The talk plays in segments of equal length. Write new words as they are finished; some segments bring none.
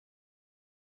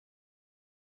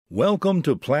Welcome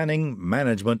to Planning,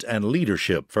 Management, and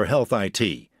Leadership for Health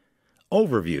IT.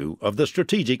 Overview of the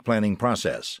strategic planning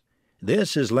process.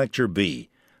 This is Lecture B,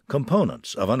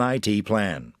 Components of an IT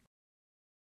Plan.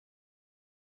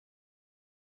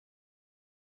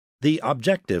 The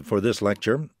objective for this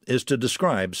lecture is to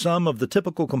describe some of the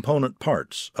typical component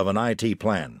parts of an IT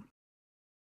plan.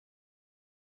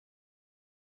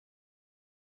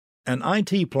 An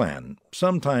IT plan,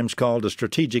 sometimes called a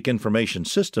Strategic Information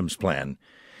Systems Plan,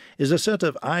 is a set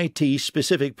of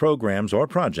IT-specific programs or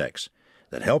projects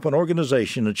that help an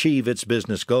organization achieve its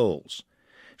business goals.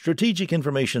 Strategic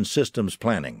Information Systems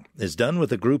Planning is done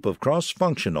with a group of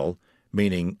cross-functional,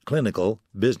 meaning clinical,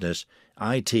 business,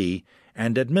 IT,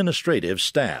 and administrative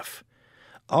staff.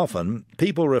 Often,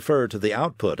 people refer to the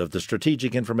output of the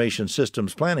Strategic Information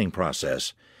Systems Planning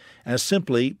process as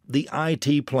simply the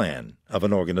IT plan of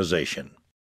an organization.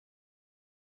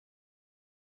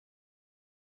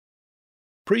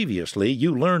 Previously,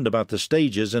 you learned about the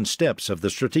stages and steps of the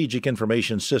Strategic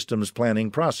Information Systems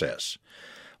Planning process.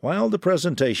 While the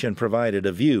presentation provided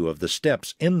a view of the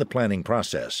steps in the planning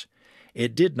process,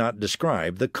 it did not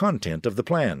describe the content of the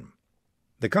plan.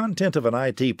 The content of an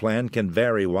IT plan can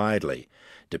vary widely,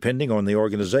 depending on the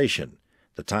organization,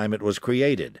 the time it was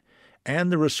created,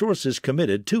 and the resources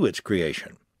committed to its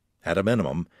creation. At a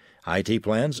minimum, IT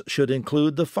plans should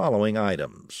include the following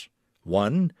items.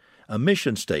 1. A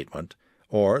mission statement,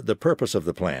 or the purpose of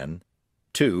the plan.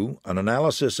 2. An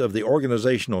analysis of the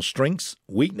organizational strengths,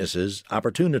 weaknesses,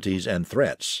 opportunities, and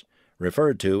threats,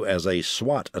 referred to as a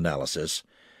SWOT analysis.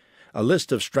 A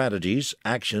list of strategies,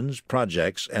 actions,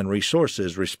 projects, and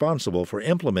resources responsible for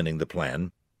implementing the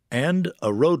plan, and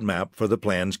a roadmap for the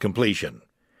plan's completion.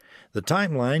 The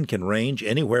timeline can range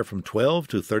anywhere from 12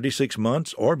 to 36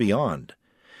 months or beyond.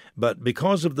 But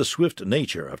because of the swift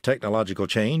nature of technological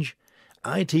change,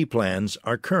 IT plans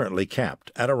are currently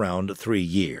capped at around 3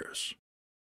 years.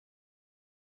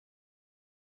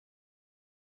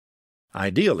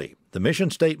 Ideally, the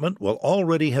mission statement will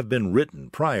already have been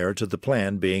written prior to the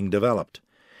plan being developed.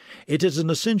 It is an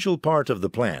essential part of the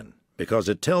plan because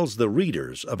it tells the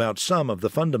readers about some of the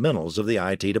fundamentals of the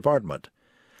IT department.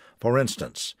 For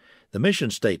instance, the mission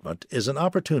statement is an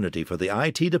opportunity for the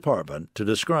IT department to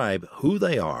describe who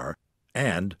they are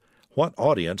and what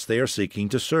audience they are seeking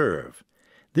to serve.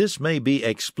 This may be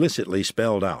explicitly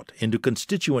spelled out into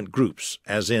constituent groups,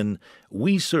 as in,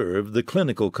 "We serve the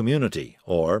clinical community,"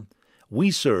 or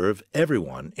 "We serve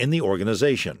everyone in the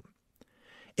organization."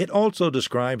 It also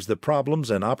describes the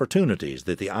problems and opportunities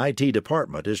that the IT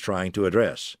department is trying to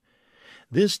address.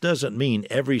 This doesn't mean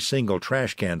every single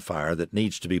trash can fire that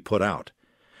needs to be put out,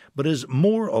 but is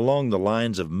more along the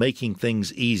lines of making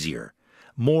things easier,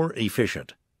 more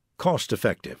efficient,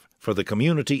 cost-effective for the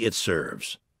community it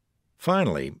serves.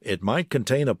 Finally, it might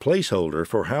contain a placeholder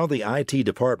for how the IT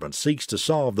department seeks to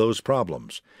solve those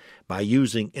problems by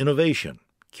using innovation,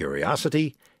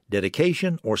 curiosity,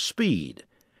 dedication, or speed.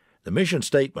 The mission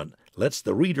statement lets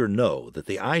the reader know that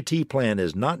the IT plan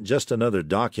is not just another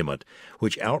document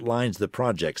which outlines the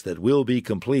projects that will be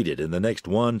completed in the next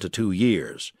 1 to 2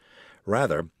 years.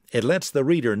 Rather, it lets the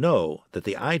reader know that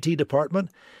the IT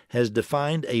department has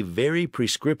defined a very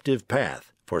prescriptive path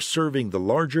for serving the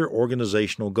larger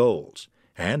organizational goals,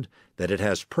 and that it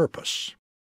has purpose.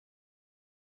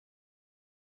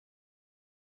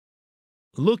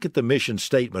 Look at the mission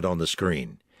statement on the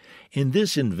screen. In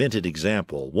this invented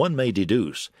example, one may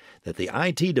deduce that the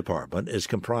IT department is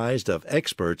comprised of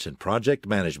experts in project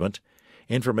management,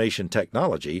 information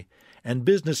technology, and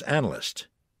business analysts,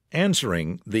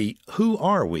 answering the "Who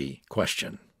are we?"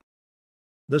 question.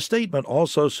 The statement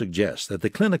also suggests that the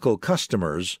clinical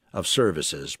customers of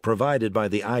services provided by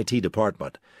the IT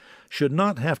department should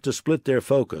not have to split their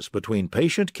focus between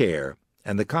patient care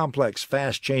and the complex,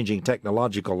 fast-changing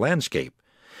technological landscape,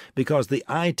 because the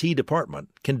IT department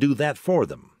can do that for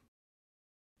them.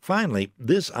 Finally,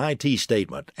 this IT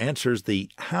statement answers the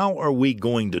 "How are we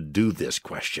going to do this?"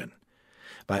 question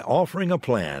by offering a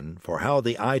plan for how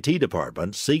the IT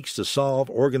department seeks to solve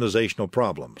organizational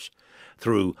problems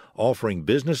through offering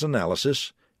business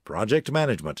analysis, project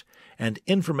management, and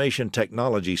information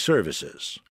technology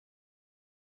services.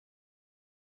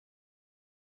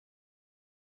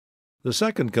 The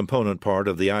second component part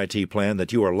of the IT plan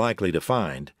that you are likely to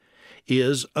find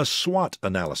is a SWOT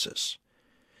analysis.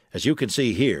 As you can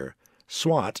see here,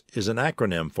 SWOT is an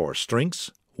acronym for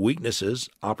Strengths, Weaknesses,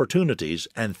 Opportunities,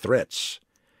 and Threats.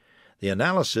 The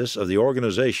analysis of the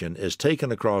organization is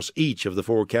taken across each of the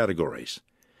 4 categories.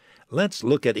 Let's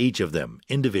look at each of them,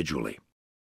 individually.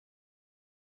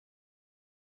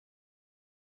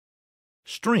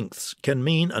 Strengths can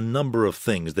mean a number of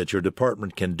things that your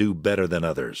department can do better than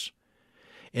others.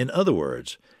 In other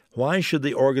words, why should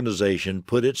the organization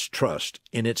put its trust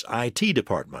in its IT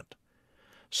department?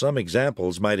 Some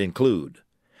examples might include: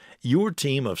 your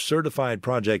team of certified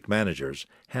project managers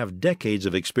have decades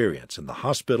of experience in the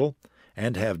hospital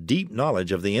and have deep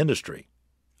knowledge of the industry.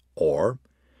 Or,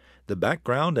 the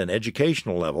background and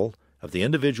educational level of the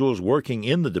individuals working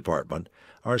in the department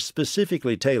are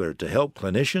specifically tailored to help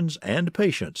clinicians and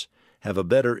patients have a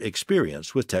better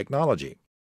experience with technology.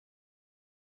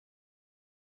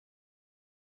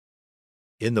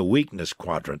 In the weakness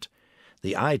quadrant,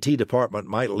 the IT department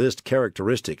might list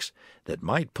characteristics that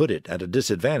might put it at a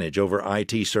disadvantage over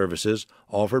IT services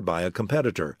offered by a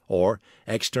competitor or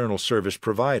external service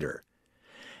provider.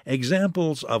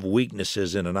 Examples of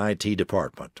weaknesses in an IT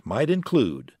department might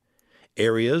include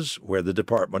areas where the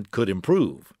department could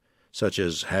improve, such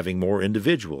as having more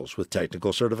individuals with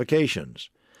technical certifications,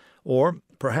 or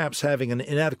perhaps having an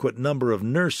inadequate number of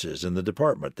nurses in the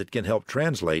department that can help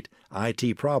translate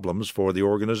IT problems for the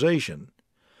organization,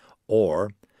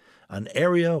 or an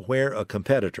area where a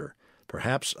competitor,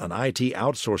 perhaps an IT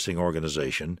outsourcing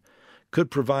organization,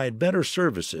 could provide better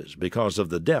services because of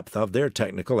the depth of their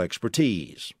technical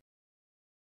expertise.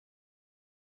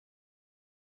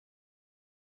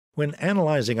 When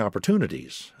analyzing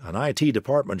opportunities, an IT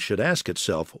department should ask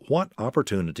itself what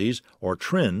opportunities or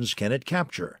trends can it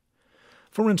capture.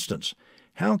 For instance,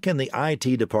 how can the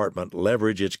IT department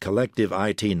leverage its collective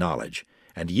IT knowledge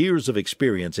and years of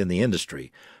experience in the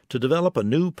industry to develop a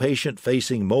new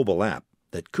patient-facing mobile app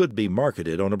that could be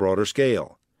marketed on a broader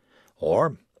scale?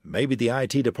 Or maybe the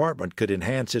IT department could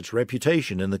enhance its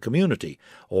reputation in the community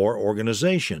or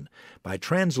organization by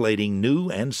translating new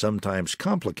and sometimes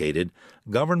complicated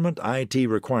government IT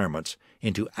requirements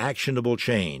into actionable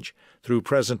change through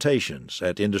presentations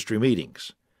at industry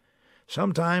meetings.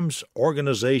 Sometimes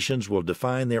organizations will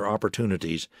define their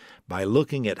opportunities by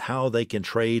looking at how they can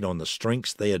trade on the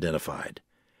strengths they identified.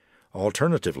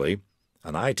 Alternatively,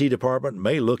 an IT department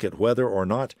may look at whether or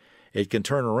not it can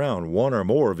turn around one or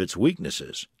more of its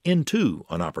weaknesses into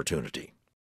an opportunity.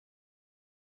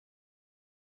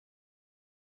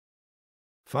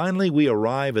 Finally, we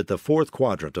arrive at the fourth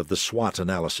quadrant of the SWOT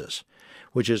analysis,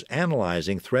 which is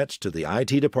analyzing threats to the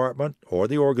IT department or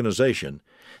the organization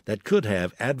that could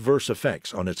have adverse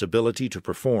effects on its ability to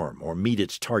perform or meet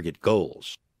its target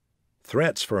goals.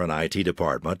 Threats for an IT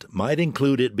department might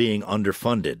include it being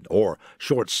underfunded or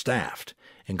short-staffed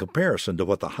in comparison to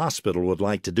what the hospital would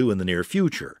like to do in the near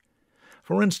future.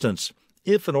 For instance,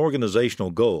 if an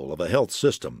organizational goal of a health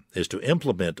system is to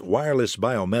implement wireless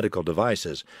biomedical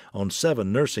devices on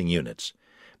 7 nursing units,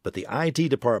 but the IT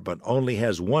department only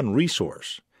has one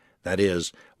resource, that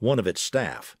is, one of its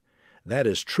staff, that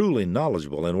is truly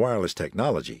knowledgeable in wireless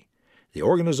technology, the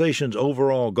organization's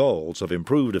overall goals of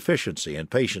improved efficiency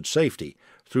and patient safety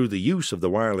through the use of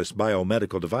the wireless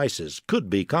biomedical devices could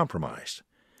be compromised.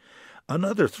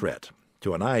 Another threat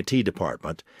to an IT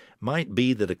department might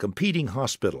be that a competing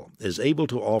hospital is able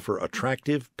to offer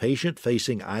attractive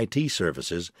patient-facing IT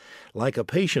services like a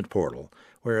patient portal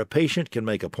where a patient can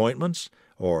make appointments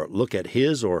or look at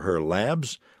his or her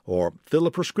labs or fill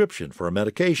a prescription for a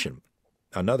medication.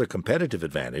 Another competitive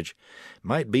advantage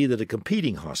might be that a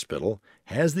competing hospital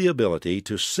has the ability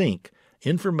to sync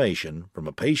information from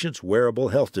a patient's wearable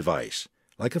health device,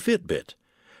 like a Fitbit,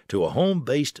 to a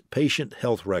home-based patient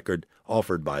health record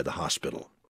offered by the hospital.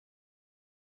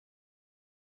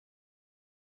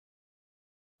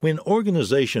 When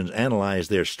organizations analyze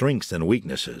their strengths and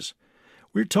weaknesses,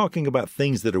 we're talking about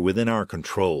things that are within our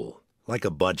control, like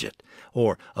a budget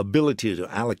or ability to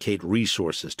allocate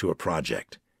resources to a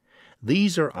project.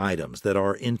 These are items that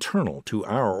are internal to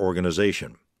our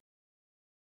organization.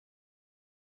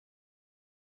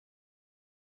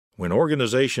 When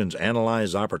organizations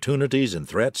analyze opportunities and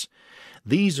threats,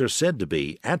 these are said to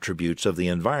be attributes of the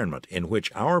environment in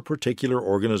which our particular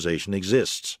organization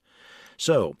exists.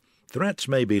 So, threats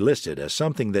may be listed as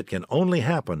something that can only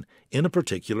happen in a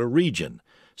particular region,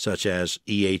 such as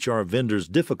EHR vendors'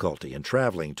 difficulty in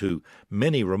traveling to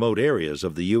many remote areas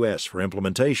of the U.S. for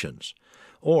implementations,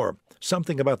 or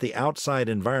something about the outside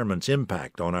environment's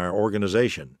impact on our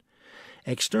organization.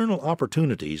 External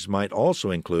opportunities might also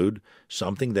include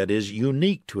something that is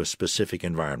unique to a specific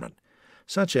environment,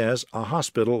 such as a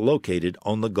hospital located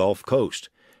on the Gulf Coast,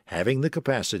 having the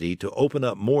capacity to open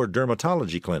up more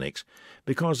dermatology clinics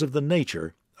because of the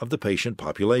nature of the patient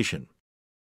population.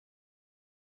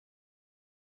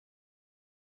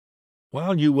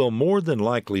 While you will more than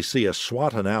likely see a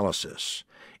SWOT analysis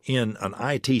in an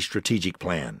IT strategic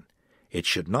plan, it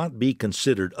should not be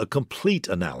considered a complete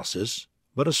analysis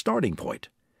but a starting point.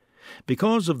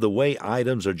 Because of the way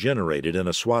items are generated in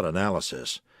a SWOT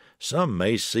analysis, some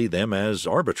may see them as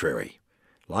arbitrary.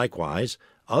 Likewise,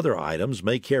 other items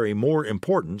may carry more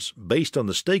importance based on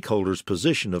the stakeholder's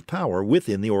position of power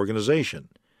within the organization.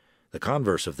 The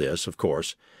converse of this, of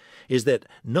course, is that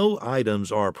no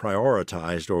items are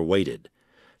prioritized or weighted,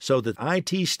 so that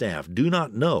IT staff do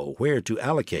not know where to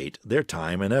allocate their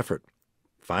time and effort.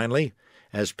 Finally,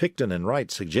 as Picton and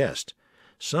Wright suggest,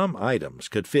 some items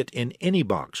could fit in any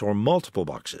box or multiple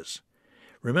boxes.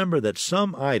 Remember that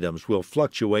some items will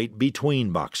fluctuate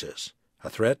between boxes. A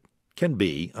threat can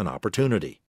be an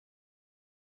opportunity.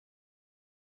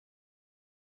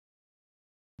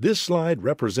 This slide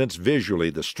represents visually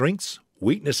the strengths,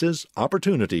 weaknesses,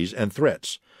 opportunities, and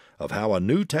threats of how a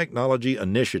new technology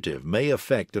initiative may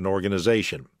affect an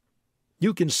organization.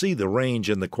 You can see the range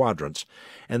in the quadrants,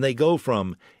 and they go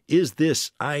from, "Is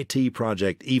this IT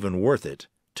project even worth it?"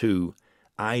 to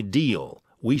 "Ideal,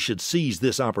 we should seize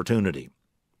this opportunity."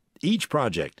 Each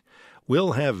project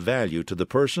will have value to the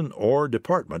person or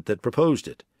department that proposed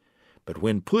it, but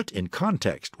when put in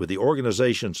context with the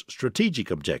organization's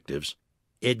strategic objectives,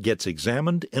 it gets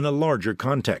examined in a larger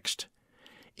context.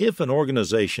 If an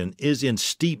organization is in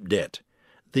steep debt,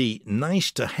 the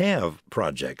nice-to-have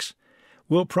projects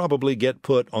will probably get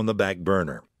put on the back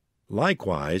burner.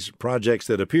 Likewise, projects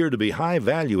that appear to be high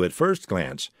value at first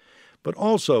glance, but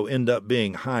also end up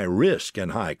being high risk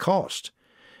and high cost,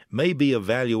 may be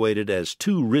evaluated as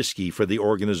too risky for the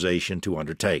organization to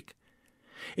undertake.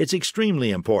 It's extremely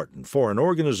important for an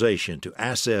organization to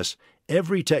assess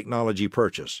every technology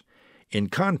purchase in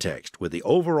context with the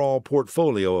overall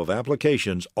portfolio of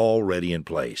applications already in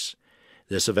place.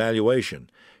 This evaluation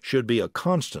should be a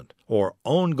constant or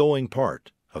ongoing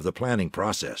part of the planning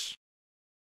process.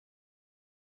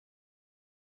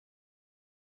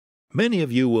 Many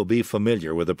of you will be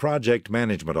familiar with a project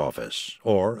management office,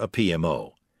 or a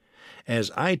PMO.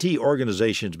 As IT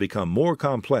organizations become more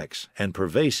complex and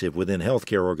pervasive within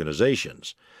healthcare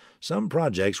organizations, some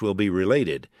projects will be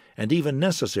related and even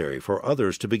necessary for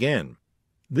others to begin.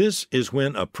 This is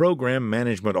when a program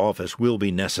management office will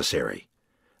be necessary.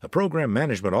 A program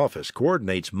management office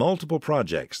coordinates multiple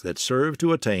projects that serve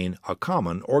to attain a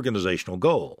common organizational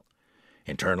goal.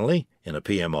 Internally, in a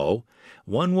PMO,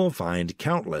 one will find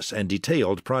countless and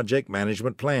detailed project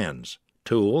management plans,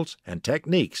 tools, and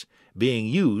techniques being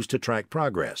used to track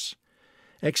progress.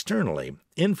 Externally,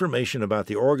 information about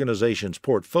the organization's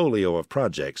portfolio of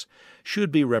projects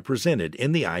should be represented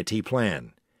in the IT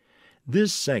plan.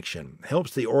 This section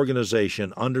helps the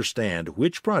organization understand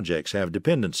which projects have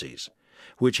dependencies,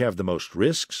 which have the most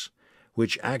risks,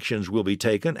 which actions will be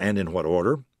taken and in what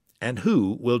order, and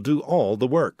who will do all the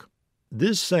work.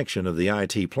 This section of the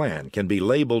IT plan can be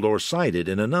labeled or cited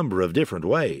in a number of different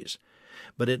ways,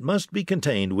 but it must be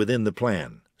contained within the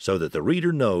plan so that the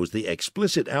reader knows the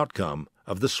explicit outcome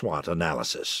of the SWOT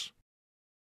analysis.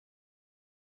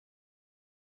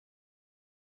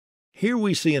 Here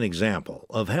we see an example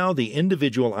of how the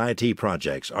individual IT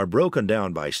projects are broken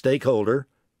down by stakeholder,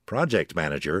 project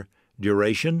manager,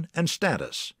 duration, and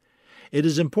status. It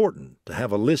is important to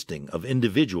have a listing of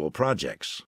individual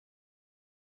projects.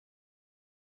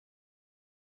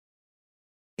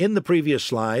 In the previous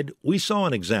slide, we saw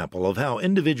an example of how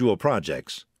individual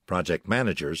projects, project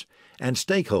managers, and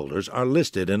stakeholders are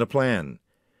listed in a plan.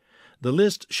 The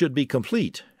list should be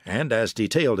complete and as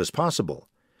detailed as possible.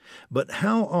 But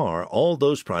how are all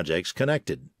those projects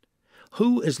connected?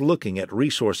 Who is looking at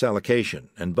resource allocation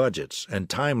and budgets and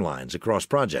timelines across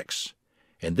projects?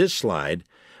 In this slide,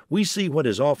 we see what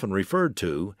is often referred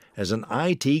to as an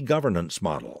IT governance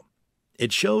model.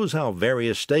 It shows how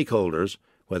various stakeholders,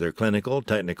 whether clinical,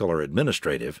 technical, or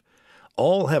administrative,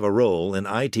 all have a role in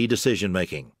IT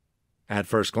decision-making. At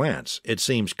first glance, it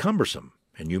seems cumbersome,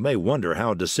 and you may wonder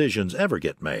how decisions ever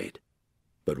get made.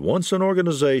 But once an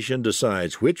organization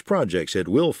decides which projects it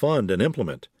will fund and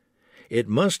implement, it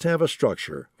must have a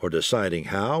structure for deciding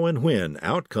how and when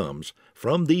outcomes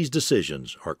from these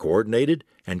decisions are coordinated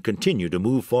and continue to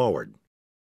move forward.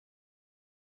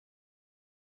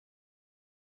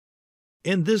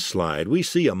 In this slide, we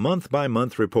see a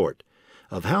month-by-month report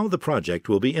of how the project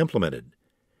will be implemented.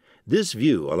 This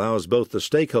view allows both the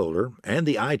stakeholder and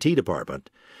the IT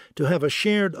department to have a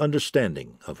shared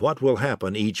understanding of what will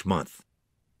happen each month.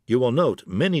 You will note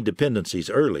many dependencies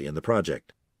early in the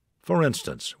project. For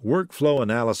instance, workflow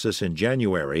analysis in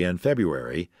January and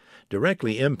February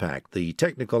directly impact the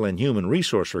technical and human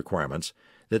resource requirements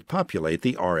that populate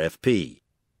the RFP.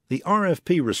 The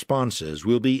RFP responses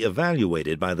will be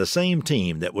evaluated by the same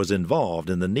team that was involved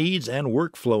in the needs and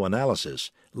workflow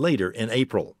analysis later in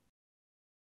April.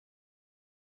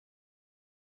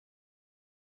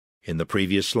 In the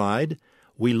previous slide,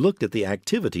 we looked at the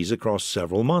activities across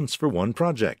several months for one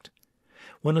project.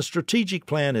 When a strategic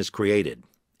plan is created,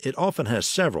 it often has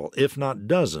several, if not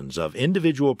dozens, of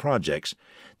individual projects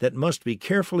that must be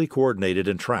carefully coordinated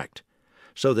and tracked,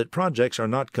 so that projects are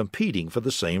not competing for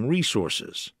the same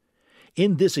resources.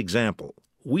 In this example,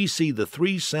 we see the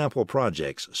 3 sample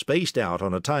projects spaced out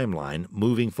on a timeline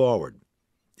moving forward.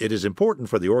 It is important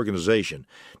for the organization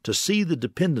to see the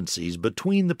dependencies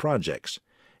between the projects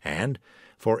and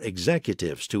for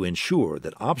executives to ensure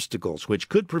that obstacles which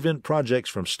could prevent projects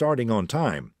from starting on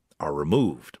time are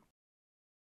removed.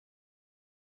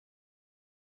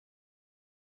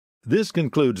 This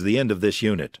concludes the end of this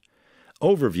unit.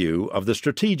 Overview of the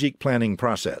strategic planning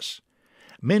process.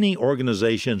 Many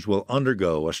organizations will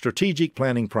undergo a strategic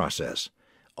planning process,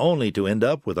 only to end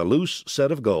up with a loose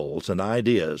set of goals and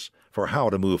ideas for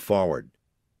how to move forward.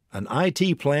 An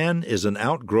IT plan is an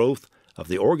outgrowth of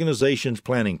the organization's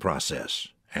planning process,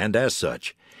 and as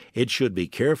such, it should be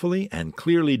carefully and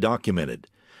clearly documented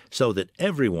so that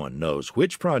everyone knows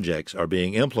which projects are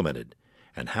being implemented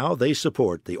and how they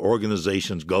support the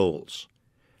organization's goals.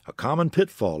 A common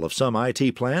pitfall of some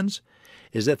IT plans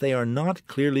is that they are not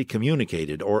clearly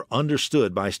communicated or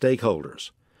understood by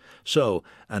stakeholders. So,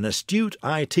 an astute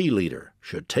IT leader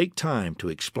should take time to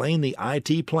explain the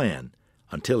IT plan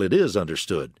until it is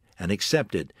understood and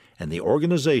accepted, and the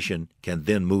organization can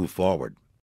then move forward.